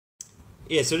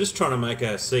Yeah, so just trying to make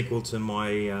a sequel to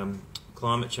my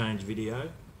climate change video.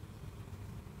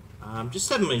 Just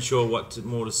haven't been sure what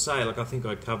more to say. Like, I think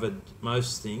I covered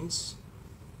most things.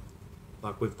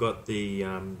 Like, we've got the,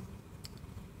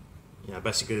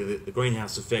 basically the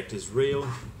greenhouse effect is real.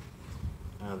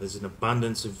 There's an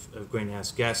abundance of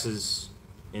greenhouse gases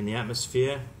in the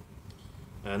atmosphere.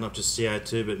 Not just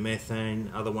CO2, but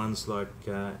methane, other ones like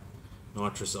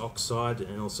nitrous oxide,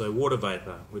 and also water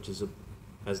vapour, which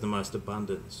has the most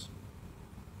abundance.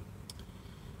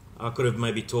 I could have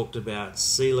maybe talked about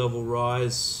sea level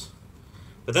rise,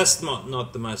 but that's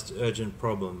not the most urgent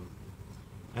problem.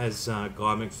 As Guy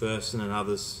McPherson and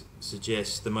others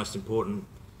suggest, the most important,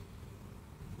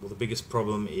 well, the biggest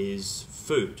problem is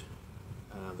food.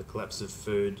 The collapse of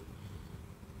food,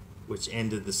 which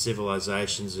ended the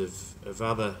civilizations of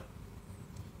other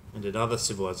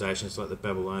civilizations like the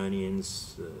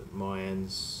Babylonians, the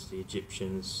Mayans, the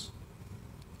Egyptians,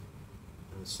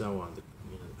 and so on, the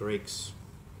Greeks.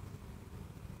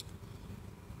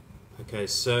 Okay,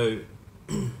 so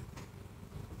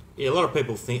yeah, a lot of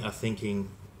people are thinking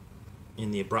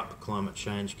in the Abrupt climate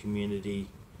change community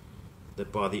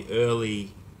that by the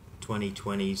early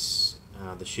 2020s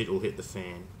the shit will hit the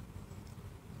fan.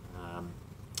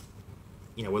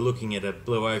 We're looking at a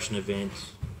blue ocean event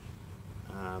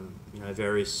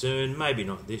very soon, maybe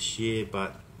not this year,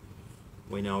 but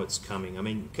we know it's coming. I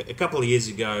mean, a couple of years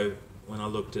ago, when I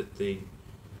looked at the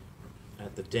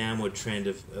downward trend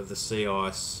of the sea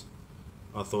ice,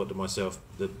 I thought to myself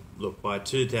that, look, by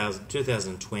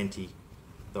 2020,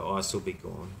 the ice will be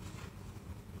gone.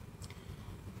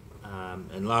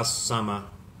 And last summer,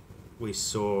 we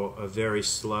saw a very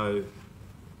slow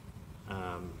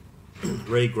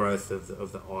regrowth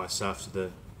of the ice after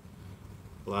the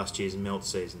last year's melt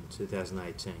season,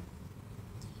 2018.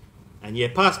 And yeah,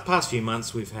 past few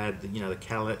months we've had the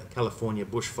California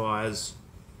bushfires.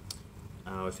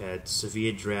 We've had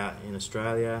severe drought in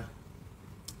Australia,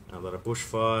 a lot of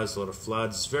bushfires, a lot of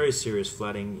floods, very serious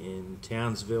flooding in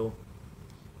Townsville.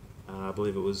 I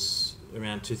believe it was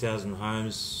around 2,000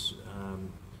 homes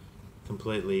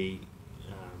completely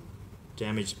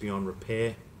damaged beyond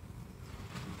repair.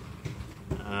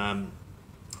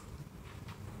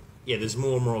 There's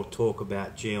more and more talk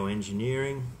about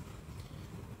geoengineering.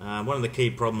 One of the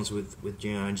key problems with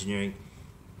geoengineering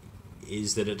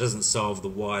is that it doesn't solve the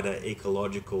wider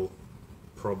ecological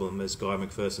problem, as Guy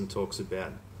McPherson talks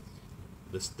about,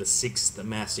 the sixth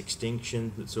mass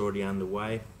extinction that's already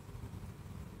underway.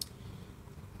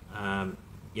 The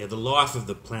life of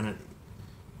the planet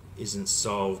isn't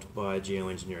solved by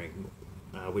geoengineering,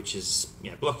 which is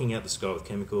blocking out the sky with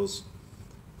chemicals.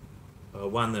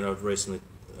 One that I've recently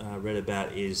read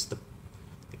about is the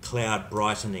cloud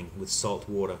brightening with salt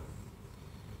water.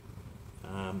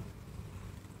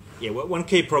 One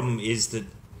key problem is that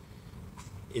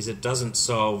it doesn't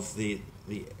solve the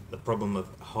problem of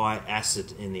high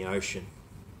acid in the ocean.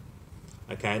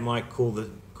 Okay, it might cool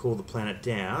the planet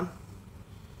down,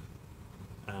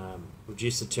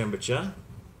 reduce the temperature,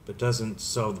 but doesn't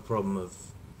solve the problem of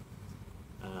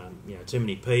too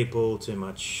many people, too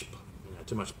much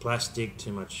plastic,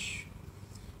 too much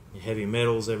heavy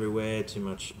metals everywhere, too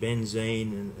much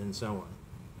benzene, and so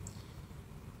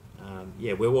on.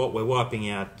 We're wiping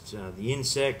out the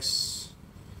insects,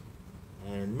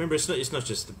 and remember, it's not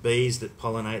just the bees that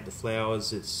pollinate the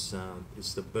flowers; it's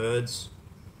the birds.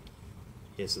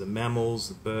 So the mammals,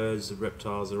 the birds, the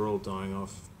reptiles are all dying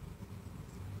off.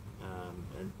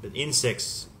 But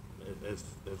insects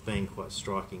have been quite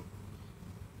striking.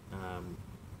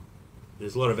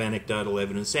 There's a lot of anecdotal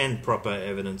evidence and proper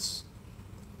evidence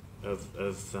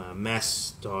of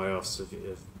mass die-offs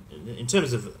in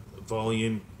terms of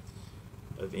volume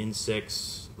of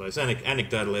insects. There's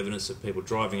anecdotal evidence of people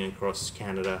driving across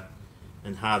Canada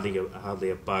and hardly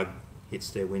a bug hits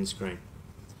their windscreen.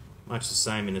 Much the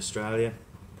same in Australia.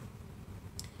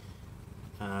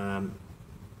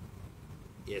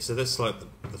 So that's like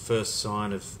the first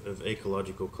sign of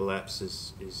ecological collapse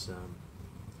is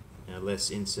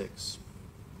less insects.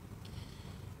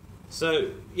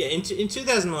 So in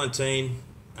 2019,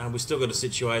 we've still got a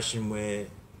situation where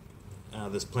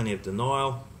there's plenty of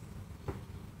denial.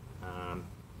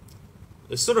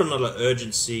 There's sort of not an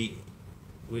urgency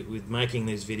with making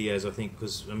these videos, I think,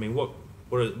 because I mean, what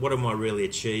am I really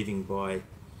achieving by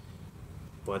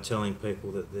telling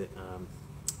people that they're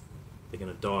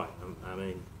going to die? I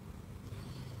mean,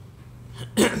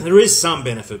 there is some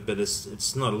benefit, but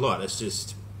it's not a lot. It's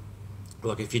just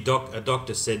like if a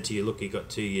doctor said to you, "Look, you've got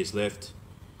 2 years left."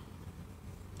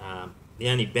 The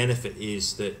only benefit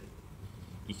is that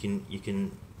you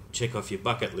can check off your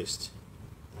bucket list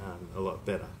a lot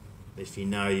better. if you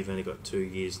know you've only got 2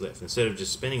 years left. Instead of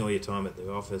just spending all your time at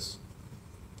the office,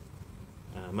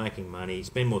 making money,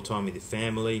 spend more time with your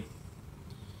family.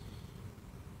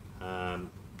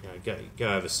 Go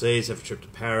overseas, have a trip to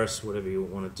Paris, whatever you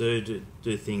want to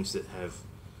do things that have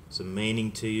some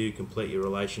meaning to you, complete your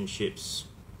relationships,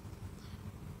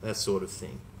 that sort of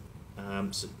thing.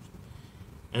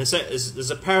 There's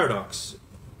a paradox.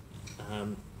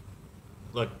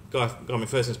 Like Guy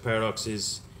McPherson's paradox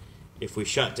is, if we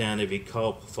shut down every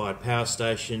coal-fired power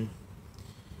station,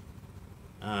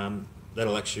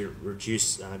 that'll actually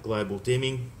reduce global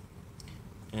dimming,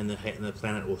 and the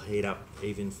planet will heat up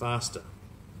even faster.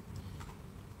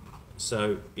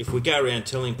 So if we go around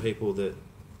telling people that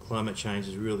climate change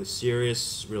is really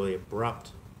serious, really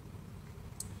abrupt,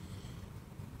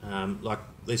 like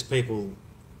these people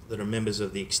that are members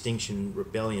of the Extinction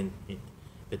Rebellion,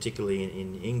 particularly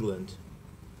in England,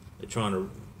 they're trying to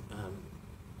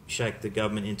shake the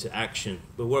government into action.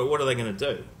 But what are they going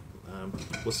to do?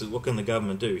 What can the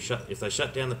government do? If they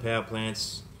shut down the power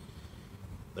plants,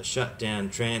 they shut down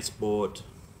transport,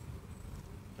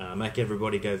 make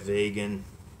everybody go vegan.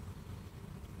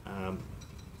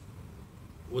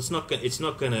 It's not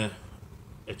going to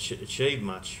achieve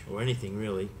much or anything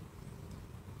really,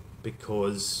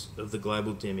 because of the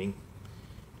global dimming,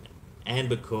 and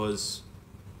because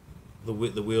the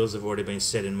wheels have already been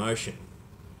set in motion.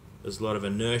 There's a lot of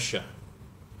inertia.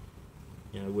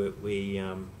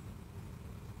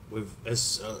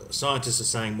 As scientists are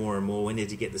saying more and more, we need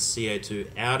to get the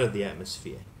CO2 out of the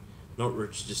atmosphere, not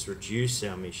just reduce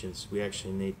our emissions. We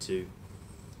actually need to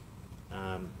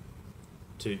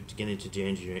get into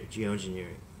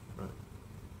geoengineering, right?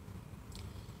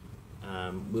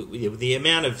 The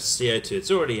amount of CO2, it's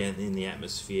already in the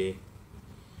atmosphere.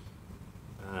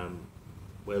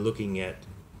 We're looking at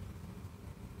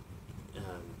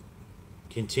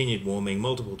continued warming,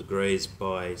 multiple degrees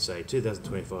by, say,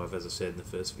 2025, as I said in the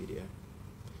first video.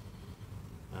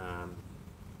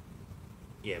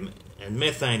 And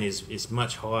methane is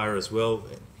much higher as well,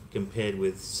 compared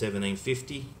with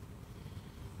 1750.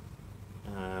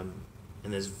 And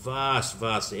there's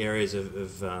vast areas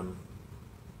of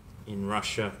in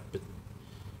Russia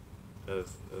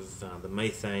of the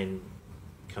methane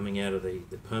coming out of the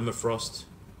permafrost.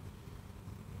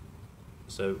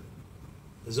 So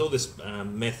there's all this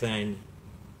methane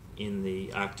in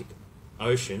the Arctic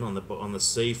Ocean on the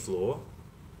sea floor,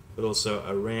 but also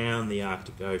around the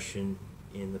Arctic Ocean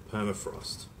in the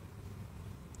permafrost.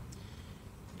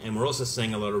 And we're also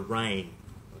seeing a lot of rain.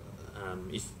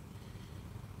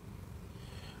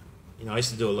 I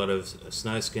used to do a lot of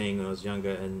snow skiing when I was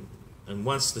younger, and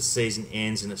once the season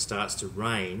ends and it starts to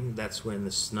rain, that's when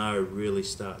the snow really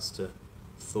starts to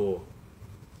thaw.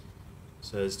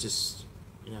 So it's just,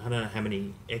 I don't know how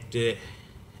many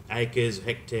acres,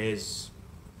 hectares,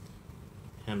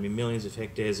 how many millions of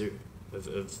hectares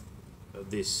of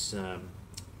this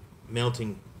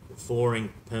melting,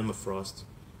 thawing permafrost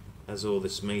has all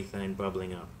this methane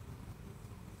bubbling up.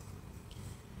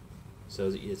 So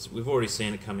we've already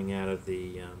seen it coming out of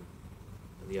the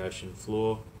ocean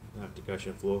floor, Arctic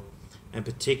Ocean floor, and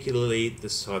particularly the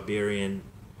Siberian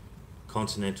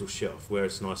continental shelf, where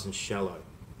it's nice and shallow.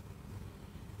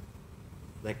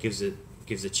 That gives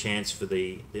a chance for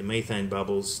the methane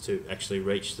bubbles to actually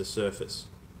reach the surface.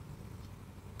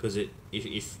 Because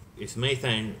if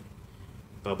methane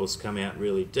bubbles come out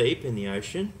really deep in the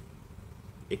ocean,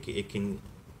 it can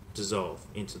dissolve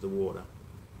into the water.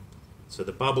 So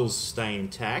the bubbles stay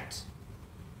intact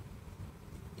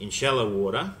in shallow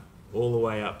water all the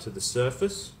way up to the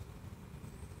surface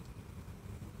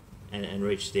and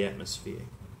reach the atmosphere.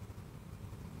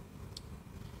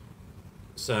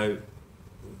 So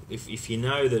if you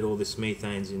know that all this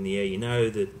methane's in the air, you know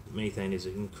that methane is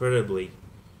an incredibly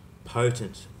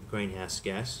potent greenhouse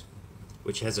gas,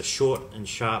 which has a short and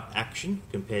sharp action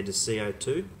compared to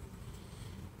CO2.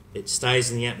 It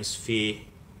stays in the atmosphere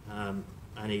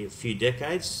only a few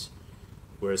decades,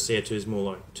 whereas CO2 is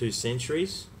more like 2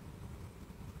 centuries,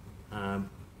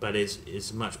 but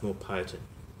is much more potent.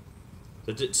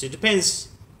 So it depends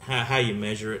how you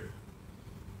measure it,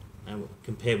 and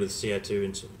compared with CO2.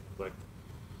 Into, like,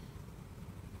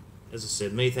 as I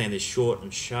said, methane is short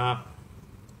and sharp,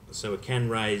 so it can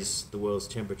raise the world's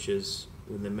temperatures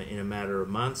in a matter of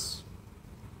months,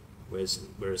 whereas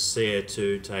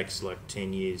CO2 takes like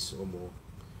 10 years or more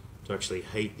to actually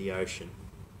heat the ocean.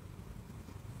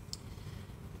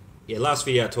 Last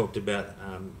video I talked about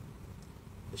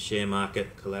the share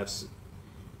market collapse.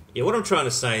 What I'm trying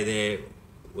to say there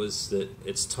was that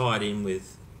it's tied in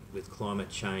with climate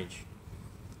change,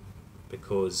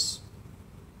 because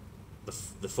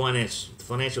the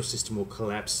financial system will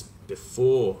collapse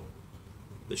before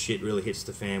the shit really hits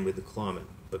the fan with the climate,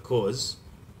 because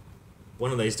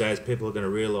one of these days people are going to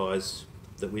realise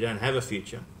that we don't have a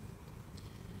future.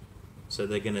 So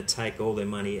they're going to take all their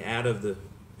money out of the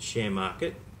share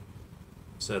market,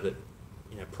 so that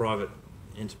private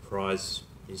enterprise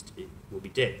will be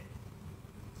dead.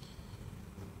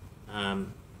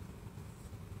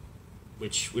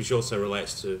 Which also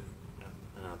relates to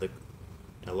the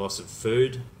loss of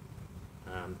food.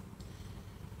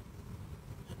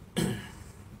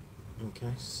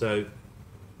 Okay, so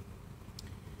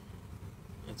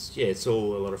it's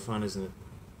all a lot of fun, isn't it?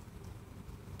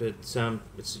 But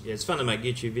it's fun to make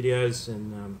YouTube videos,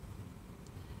 and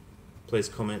please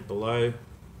comment below.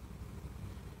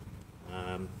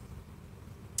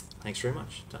 Thanks very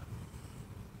much.